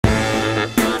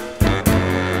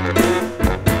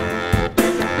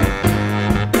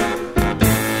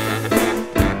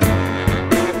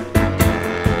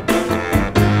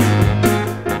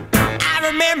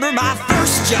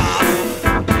job.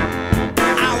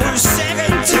 I was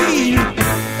 17,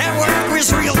 that work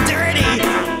was real dirty,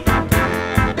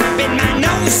 but my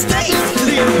nose stayed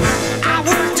clear. I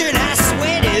worked and I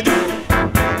sweated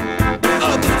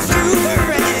up through the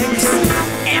ranks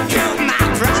and built my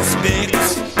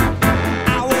prospects.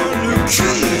 I won the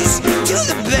keys to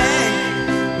the bank.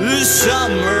 The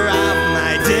summer of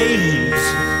my days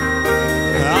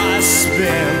I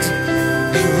spent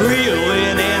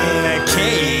reeling in the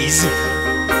case.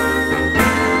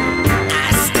 I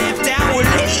stepped out with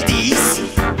ladies,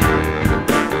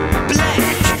 black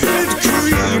and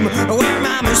cream, wear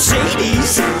my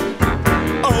Mercedes.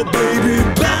 Oh baby,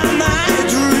 by my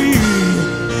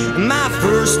dream. My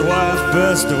first wife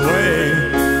passed away,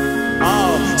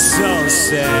 oh so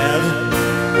sad,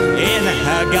 in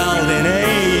her golden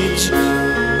age.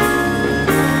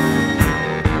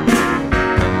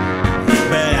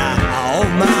 But I owe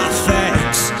my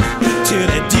thanks to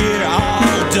the dear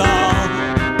old doll,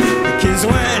 'cause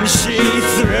when she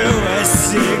threw a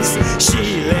 6, she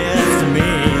left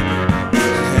me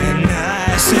a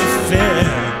nice affair.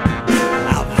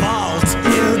 I vault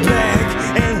in the back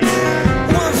and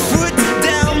 1 foot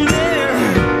down there.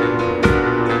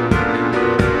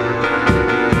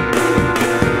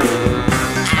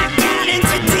 I got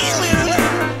into dealing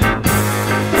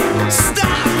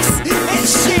stocks and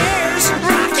shares,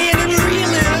 rocking and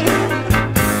reeling.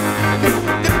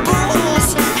 The bulls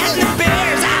and the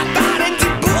bears, I bought into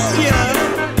bullion.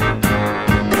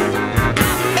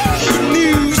 I made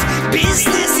news,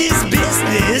 business is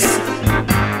business.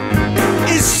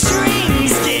 As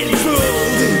strings get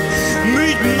pulled,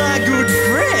 meet my good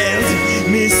friend,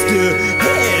 Mr.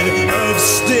 Head of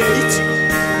State.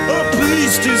 Oh,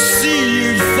 pleased to see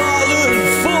you've fallen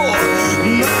for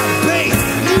my bait.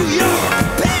 New York,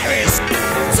 Paris,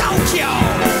 Tokyo,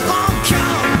 Hong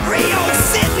Kong, Rio,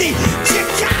 Sydney,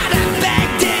 Jakarta,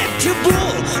 Baghdad,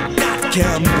 Kabul,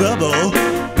 dot-com bubble.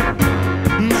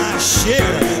 My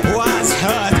share was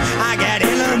hot, I got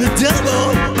in on the double.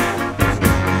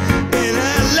 And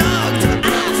I logged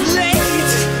off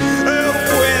late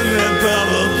when the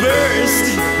bubble burst.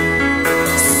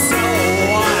 So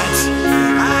what?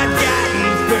 I'd gotten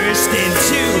first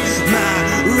into my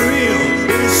real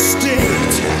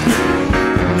estate.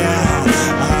 Now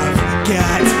I've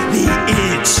got the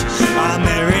itch, I'm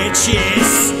the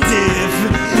richest stiff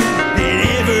that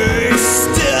ever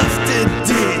stuffed a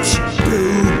ditch.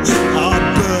 Boom or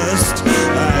bust,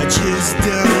 I just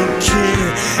don't care.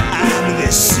 I'm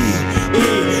the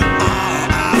CEO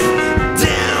of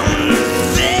down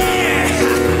there.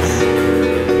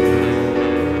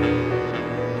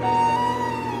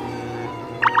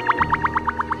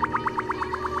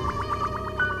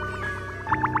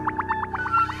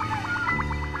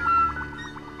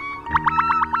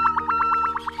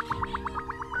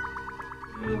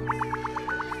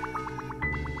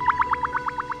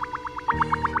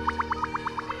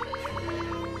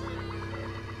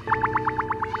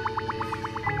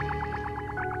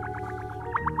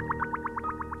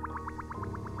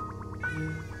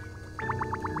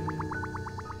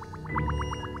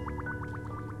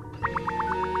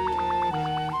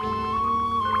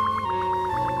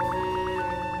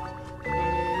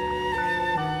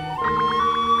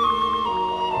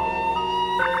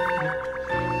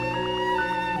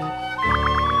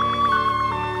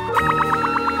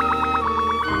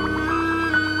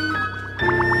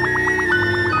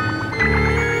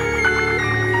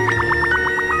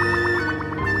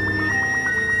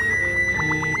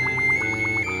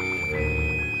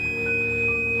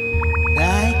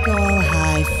 Like all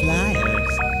high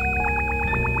flyers,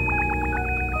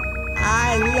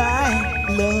 I lie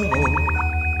low.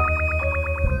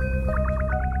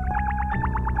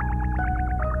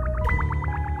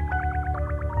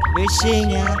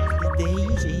 Wishing out the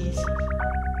daisies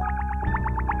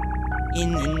in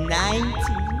the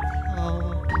 19th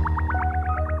hole.